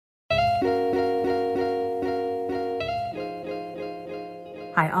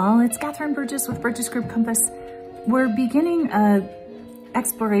Hi all, it's Catherine Burgess with Burgess Group Compass. We're beginning an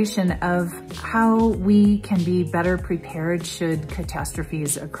exploration of how we can be better prepared should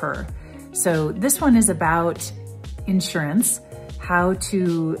catastrophes occur. So this one is about insurance, how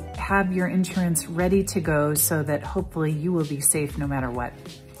to have your insurance ready to go so that hopefully you will be safe no matter what.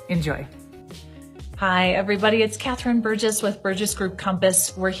 Enjoy. Hi everybody, it's Catherine Burgess with Burgess Group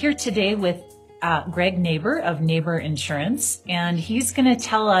Compass. We're here today with Greg Naber of Naber Insurance, and he's going to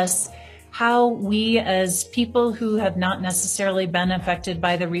tell us how we as people who have not necessarily been affected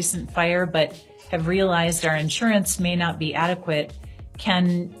by the recent fire but have realized our insurance may not be adequate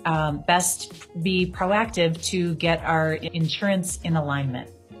can best be proactive to get our insurance in alignment.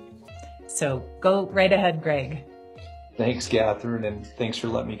 So go right ahead, Greg. Thanks, Catherine, and thanks for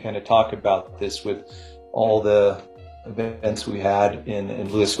letting me kind of talk about this with all the events we had in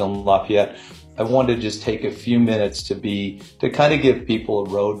Louisville and Lafayette. I wanted to just take a few minutes to kind of give people a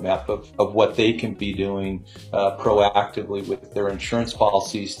roadmap of what they can be doing proactively with their insurance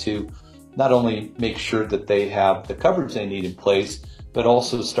policies to not only make sure that they have the coverage they need in place, but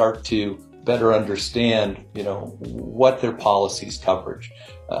also start to better understand, what their policy's coverage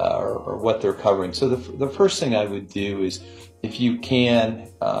or what they're covering. So the first thing I would do is, if you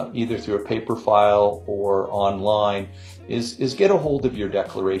can, either through a paper file or online, is get a hold of your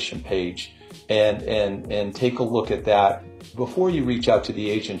declaration page and take a look at that before you reach out to the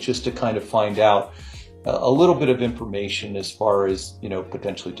agent, just to kind of find out a little bit of information as far as,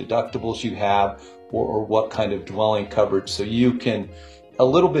 potentially deductibles you have or what kind of dwelling coverage, so you can a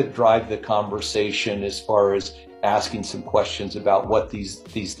little bit drive the conversation as far as asking some questions about what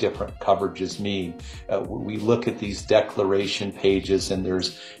these different coverages mean. We look at these declaration pages and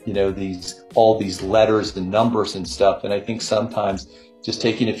there's, all these letters and numbers and stuff. And I think sometimes just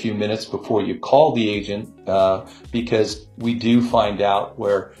taking a few minutes before you call the agent, because we do find out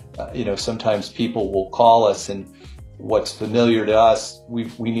where, sometimes people will call us, and what's familiar to us, we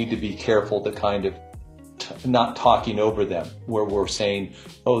need to be careful to kind of not talking over them, where we're saying,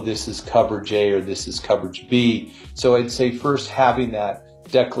 oh, this is coverage A or this is coverage B. So I'd say first having that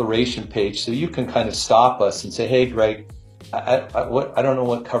declaration page so you can kind of stop us and say, hey, Greg, I don't know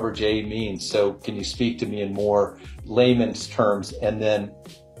what coverage A means, so can you speak to me in more layman's terms? And then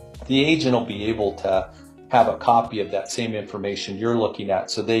the agent will be able to have a copy of that same information you're looking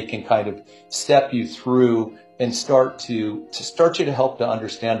at, so they can kind of step you through and start you to help to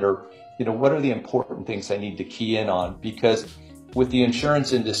understand, or what are the important things I need to key in on? Because with the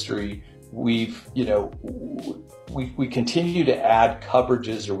insurance industry, we continue to add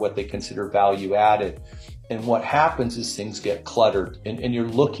coverages, or what they consider value added. And what happens is things get cluttered, and you're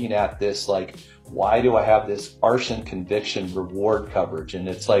looking at this like, why do I have this arson conviction reward coverage? And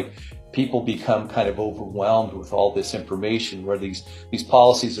it's like people become kind of overwhelmed with all this information, where these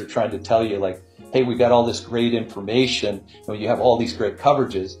policies are trying to tell you like, hey, we got all this great information, you have all these great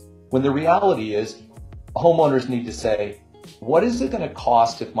coverages. When the reality is, homeowners need to say, what is it going to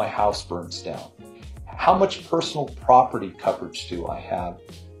cost if my house burns down? How much personal property coverage do I have?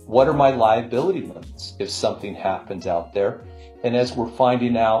 What are my liability limits if something happens out there? And as we're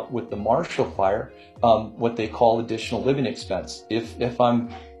finding out with the Marshall fire, what they call additional living expense. If I'm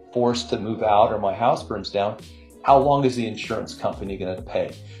forced to move out or my house burns down, how long is the insurance company going to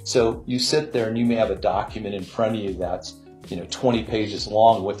pay? So you sit there and you may have a document in front of you that's 20 pages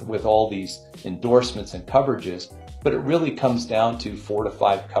long with all these endorsements and coverages, but it really comes down to 4 to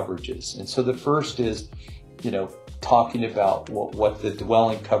 5 coverages. And so the first is, talking about what the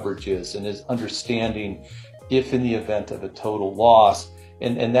dwelling coverage is, and is understanding if in the event of a total loss.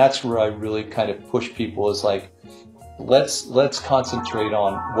 And that's where I really kind of push people, is like, let's concentrate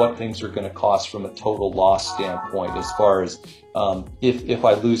on what things are going to cost from a total loss standpoint. As far as if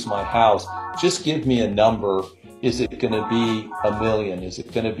I lose my house, just give me a number. Is it going to be $1 million? Is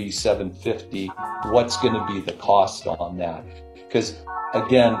it going to be $750? What's going to be the cost on that? Because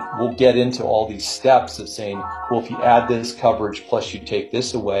again, we'll get into all these steps of saying, well, if you add this coverage plus you take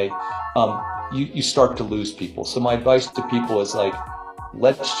this away, you start to lose people. So my advice to people is like,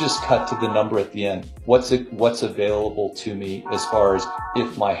 let's just cut to the number at the end. What's available to me as far as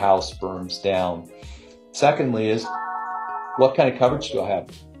if my house burns down? Secondly is, what kind of coverage do I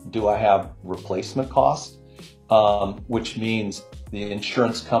have? Do I have replacement costs? Which means the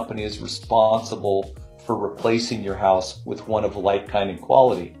insurance company is responsible for replacing your house with one of like kind and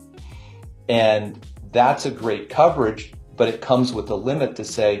quality. And that's a great coverage, but it comes with a limit to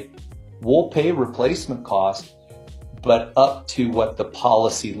say, we'll pay replacement costs, but up to what the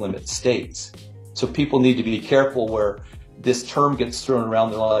policy limit states. So people need to be careful where this term gets thrown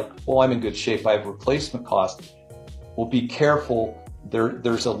around. They're like, well, I'm in good shape, I have replacement costs. Well, be careful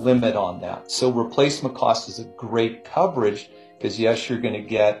there's a limit on that. So replacement cost is a great coverage because yes, you're going to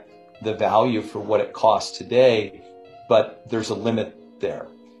get the value for what it costs today, but there's a limit there.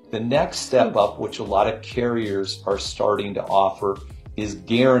 The next step up, which a lot of carriers are starting to offer, is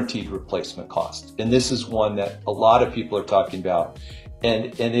guaranteed replacement cost. And this is one that a lot of people are talking about.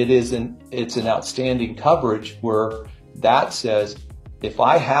 And it's an outstanding coverage where that says, if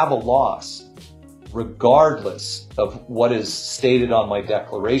I have a loss, regardless of what is stated on my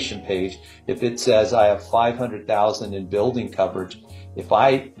declaration page, if it says I have $500,000 in building coverage, if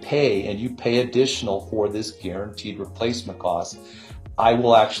I pay and you pay additional for this guaranteed replacement cost, I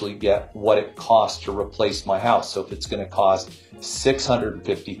will actually get what it costs to replace my house. So if it's going to cost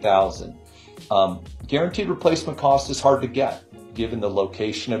 $650,000, guaranteed replacement cost is hard to get given the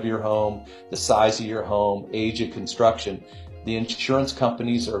location of your home, the size of your home, age of construction. The insurance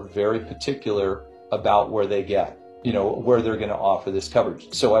companies are very particular about where they get, where they're going to offer this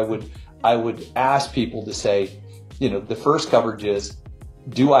coverage. So I would ask people to say, the first coverage is,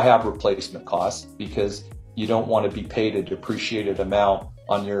 do I have replacement costs? Because you don't want to be paid a depreciated amount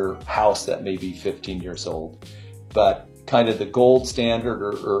on your house that may be 15 years old. But kind of the gold standard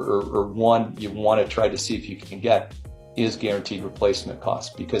or one you want to try to see if you can get is guaranteed replacement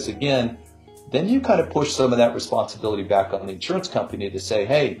costs. Because again, then you kind of push some of that responsibility back on the insurance company to say,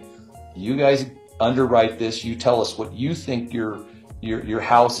 hey, you guys underwrite this, you tell us what you think your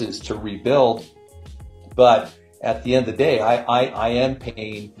house is to rebuild, but at the end of the day, I am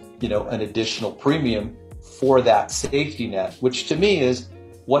paying, an additional premium for that safety net, which to me is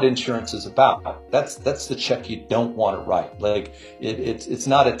what insurance is about. That's the check you don't want to write. Like it's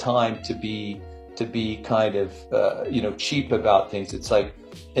not a time to be kind of cheap about things. It's like,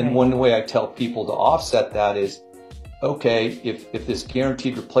 and one way I tell people to offset that is, okay, if this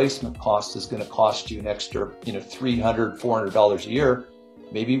guaranteed replacement cost is going to cost you an extra, $300, $400 a year,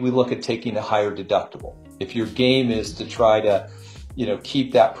 maybe we look at taking a higher deductible. If your game is to try to,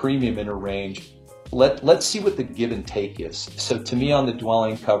 keep that premium in a range, let's see what the give and take is. So to me on the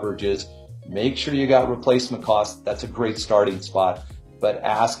dwelling coverages, make sure you got replacement costs. That's a great starting spot, but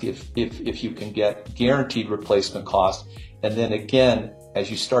ask if you can get guaranteed replacement cost. And then again,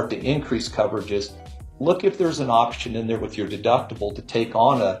 as you start to increase coverages, look if there's an option in there with your deductible to take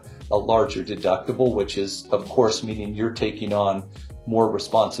on a larger deductible, which is, of course, meaning you're taking on more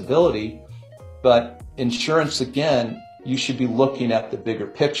responsibility. But insurance, again, you should be looking at the bigger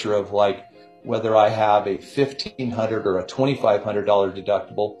picture of like whether I have a $1,500 or a $2,500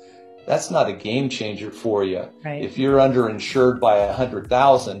 deductible. That's not a game changer for you. Right. If you're underinsured by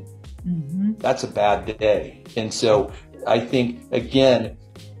 $100,000, that's a bad day. And so I think, again,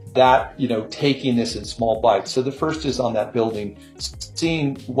 that, taking this in small bites. So the first is on that building,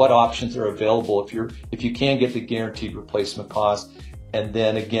 seeing what options are available if you can get the guaranteed replacement cost, and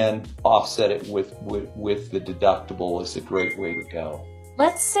then again, offset it with the deductible is a great way to go.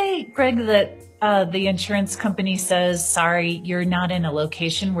 Let's say, Greg, that the insurance company says, sorry, you're not in a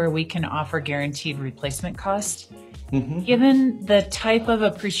location where we can offer guaranteed replacement cost. Given the type of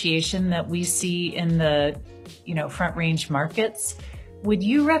appreciation that we see in the, front range markets, would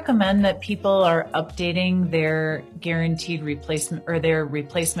you recommend that people are updating their guaranteed replacement or their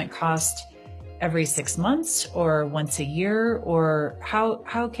replacement cost every 6 months or once a year? Or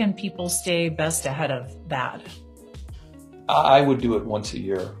how can people stay best ahead of that? I would do it once a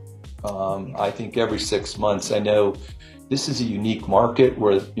year. I think every 6 months. I know this is a unique market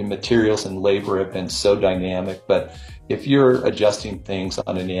where the materials and labor have been so dynamic, but if you're adjusting things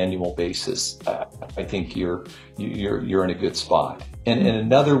on an annual basis, I think you're in a good spot. And in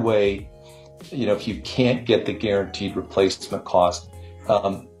another way, if you can't get the guaranteed replacement cost,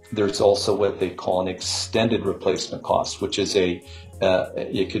 there's also what they call an extended replacement cost, which is it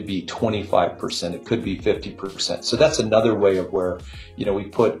could be 25%, it could be 50%. So that's another way of where, we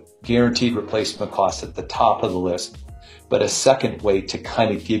put guaranteed replacement costs at the top of the list. But a second way to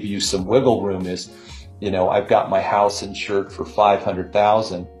kind of give you some wiggle room is, I've got my house insured for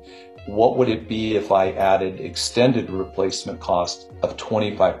 $500,000. What would it be if I added extended replacement cost of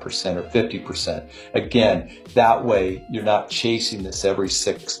 25% or 50%? Again, that way you're not chasing this every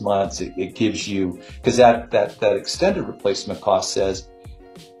 6 months. It gives you, because that extended replacement cost says,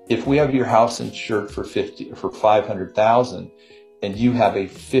 if we have your house insured for $500,000 and you have a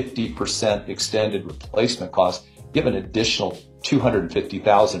 50% extended replacement cost, give an additional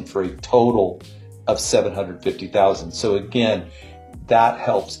 $250,000 for a total of $750,000. So again, that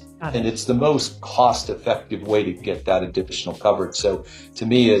helps. And it's the most cost-effective way to get that additional coverage. So to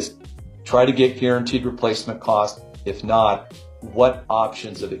me is try to get guaranteed replacement cost. If not, what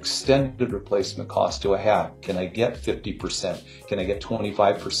options of extended replacement cost do I have? Can I get 50%? Can I get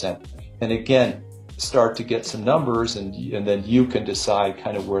 25%? And again, start to get some numbers, and then you can decide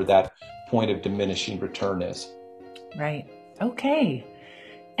kind of where that point of diminishing return is. Right. Okay.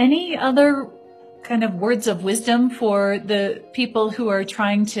 Any other kind of words of wisdom for the people who are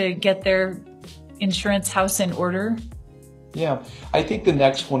trying to get their insurance house in order? Yeah, I think the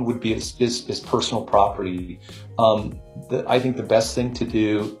next one would be is personal property. I think the best thing to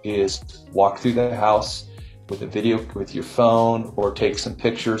do is walk through the house with a video with your phone, or take some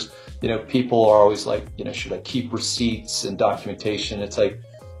pictures. People are always like, should I keep receipts and documentation? It's like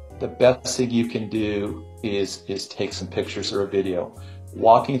the best thing you can do is take some pictures or a video,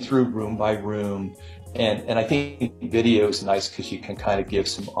 walking through room by room. And I think video is nice because you can kind of give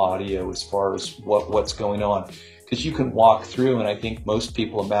some audio as far as what's going on. Because you can walk through, and I think most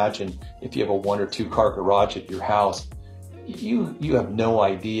people imagine if you have a 1 or 2 car garage at your house, you have no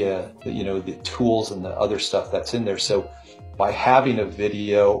idea that, the tools and the other stuff that's in there. So by having a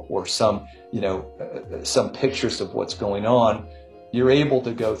video or some pictures of what's going on, you're able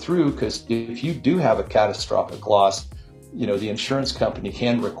to go through, because if you do have a catastrophic loss, the insurance company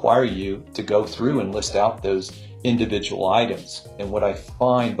can require you to go through and list out those individual items. And what I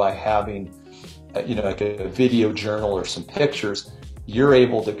find by having like a video journal or some pictures, you're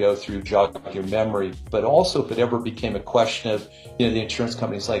able to go through, jog your memory. But also, if it ever became a question of, the insurance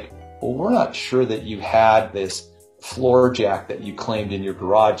company's like, well, we're not sure that you had this floor jack that you claimed in your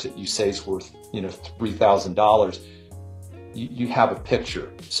garage that you say is worth, $3,000. You have a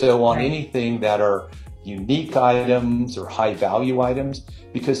picture. So on anything that are unique items or high value items,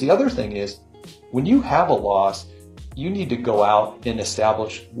 because the other thing is, when you have a loss, you need to go out and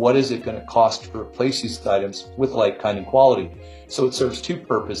establish what is it going to cost to replace these items with like, kind, and quality. So it serves 2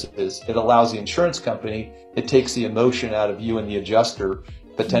 purposes. It allows the insurance company, it takes the emotion out of you and the adjuster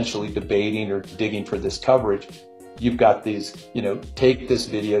potentially debating or digging for this coverage. You've got these, take this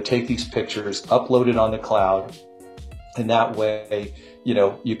video, take these pictures, upload it on the cloud. And that way,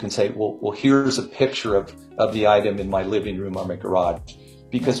 you can say, well, here's a picture of the item in my living room or my garage.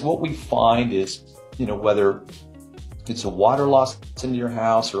 Because what we find is, whether it's a water loss in your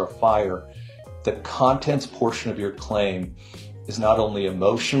house or a fire, the contents portion of your claim is not only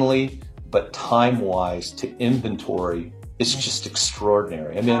emotionally, but time-wise to inventory, it's just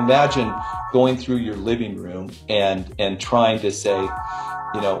extraordinary. I mean, imagine going through your living room and trying to say,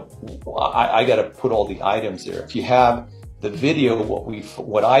 I got to put all the items there. If you have the video,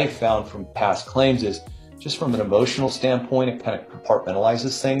 what I found from past claims is, just from an emotional standpoint, it kind of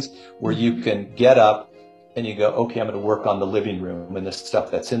compartmentalizes things, where you can get up and you go, okay, I'm going to work on the living room and the stuff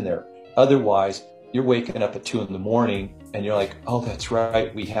that's in there. Otherwise, you're waking up at 2 a.m. and you're like, oh, that's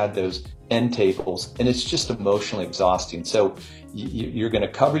right, we had those end tables, and it's just emotionally exhausting. So you're going to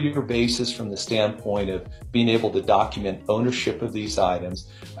cover your bases from the standpoint of being able to document ownership of these items.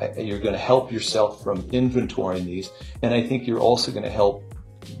 You're going to help yourself from inventorying these, and I think you're also going to help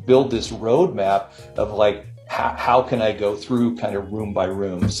build this roadmap of like, how can I go through kind of room by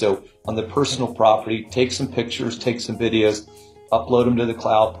room. So on the personal property, take some pictures, take some videos, upload them to the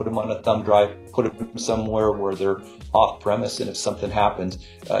cloud, put them on a thumb drive, put them somewhere where they're off premise. And if something happens,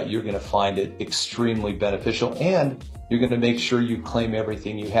 you're going to find it extremely beneficial, and you're going to make sure you claim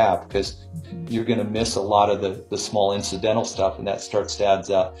everything you have, because you're going to miss a lot of the small incidental stuff, and that starts to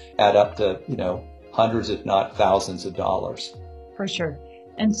add up to, hundreds, if not thousands of dollars. For sure.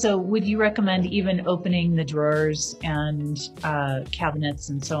 And so would you recommend even opening the drawers and cabinets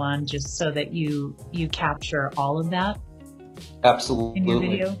and so on, just so that you capture all of that? Absolutely. In your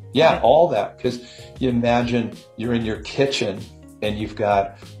video? Yeah, all that. Because you imagine you're in your kitchen and you've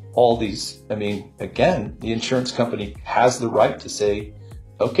got all these, again, the insurance company has the right to say,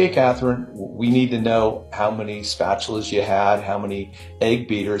 okay, Catherine, we need to know how many spatulas you had, how many egg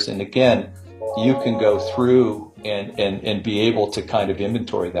beaters. And again, you can go through and be able to kind of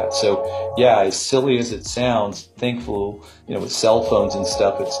inventory that. So yeah, as silly as it sounds, thankful, with cell phones and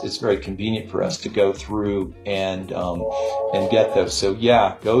stuff, it's very convenient for us to go through and get those. So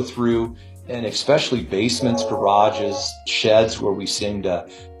yeah, go through, and especially basements, garages, sheds, where we seem to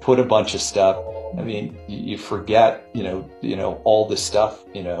put a bunch of stuff. You forget, all the stuff,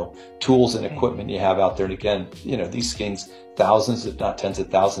 tools and equipment you have out there. And again, these things, thousands, if not tens of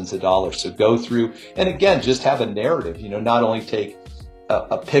thousands of dollars. So go through, and again, just have a narrative, not only take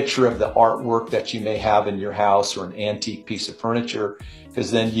a picture of the artwork that you may have in your house or an antique piece of furniture,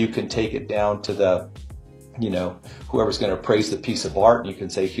 because then you can take it down to the whoever's going to appraise the piece of art, and you can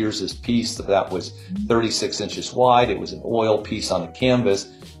say, here's this piece that was 36 inches wide. It was an oil piece on a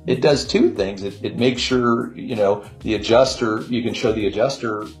canvas. It does two things. It makes sure, the adjuster, you can show the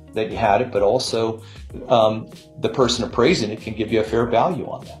adjuster that you had it, but also the person appraising it can give you a fair value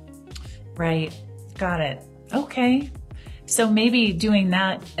on that. Right. Got it. Okay. So maybe doing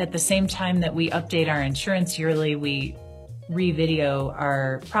that at the same time that we update our insurance yearly, we re-video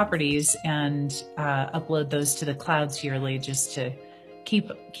our properties and upload those to the clouds yearly, just to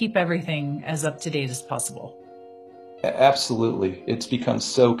keep everything as up to date as possible. Absolutely. It's become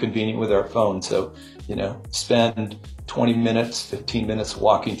so convenient with our phone. So, spend 20 minutes, 15 minutes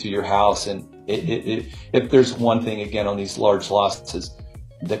walking through your house. And if there's one thing, again, on these large losses,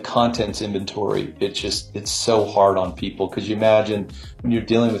 the contents inventory, it's so hard on people, because you imagine when you're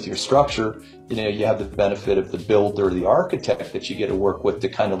dealing with your structure, you have the benefit of the builder, the architect that you get to work with to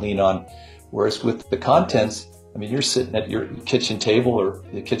kind of lean on. Whereas with the contents, you're sitting at your kitchen table or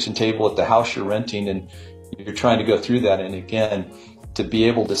the kitchen table at the house you're renting, and you're trying to go through that. And again, to be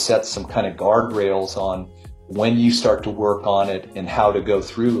able to set some kind of guardrails on when you start to work on it and how to go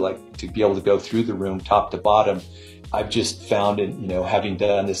through, like to be able to go through the room top to bottom. I've just found it, having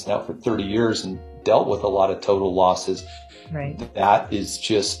done this now for 30 years and dealt with a lot of total losses, right, that is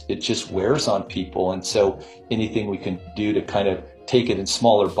it just wears on people. And so anything we can do to kind of take it in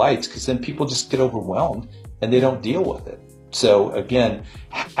smaller bites, because then people just get overwhelmed and they don't deal with it. So again,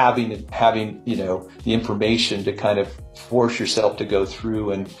 having the information to kind of force yourself to go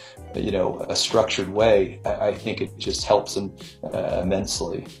through and a structured way, I think it just helps them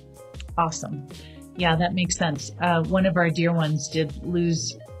immensely. Awesome. Yeah, that makes sense. One of our dear ones did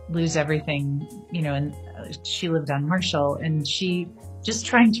lose everything, and she lived on Marshall, and she just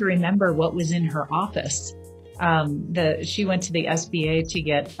trying to remember what was in her office. She went to the SBA to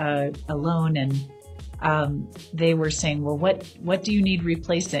get a loan, and they were saying, well, what do you need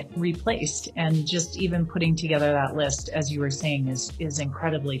replaced? And just even putting together that list, as you were saying, is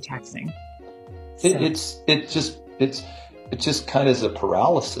incredibly taxing. So. It just kind of is a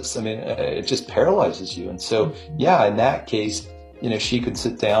paralysis. It just paralyzes you. And so, yeah, in that case, she could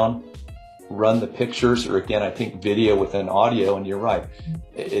sit down, run the pictures, or again, I think video with an audio, and you're right.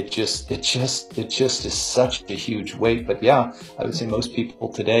 It just is such a huge weight. But yeah, I would say most people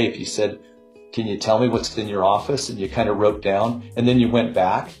today, if you said, can you tell me what's in your office? And you kind of wrote down, and then you went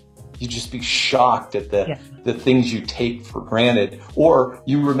back, you'd just be shocked at the things you take for granted. Or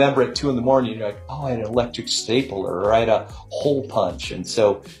you remember at 2 a.m, you're like, oh, I had an electric stapler, or I had a hole punch. And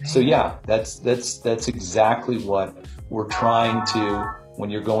so yeah, that's exactly what we're trying to,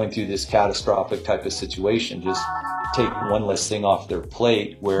 when you're going through this catastrophic type of situation, just take one less thing off their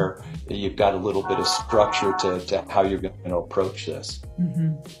plate, where you've got a little bit of structure to how you're going to approach this.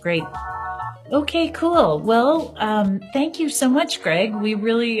 Mm-hmm. Great. Okay, cool. Well, thank you so much, Greg. We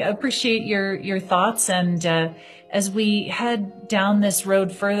really appreciate your thoughts. And as we head down this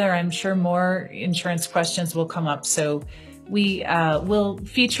road further, I'm sure more insurance questions will come up. So we will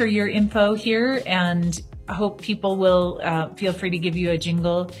feature your info here, and I hope people will feel free to give you a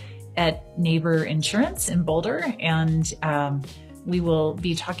jingle at Naber Insurance in Boulder. And we will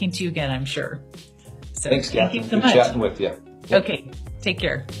be talking to you again, I'm sure. So thanks, thank you Catherine. so Good much. chatting with you. Okay, take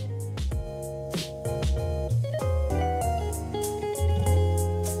care.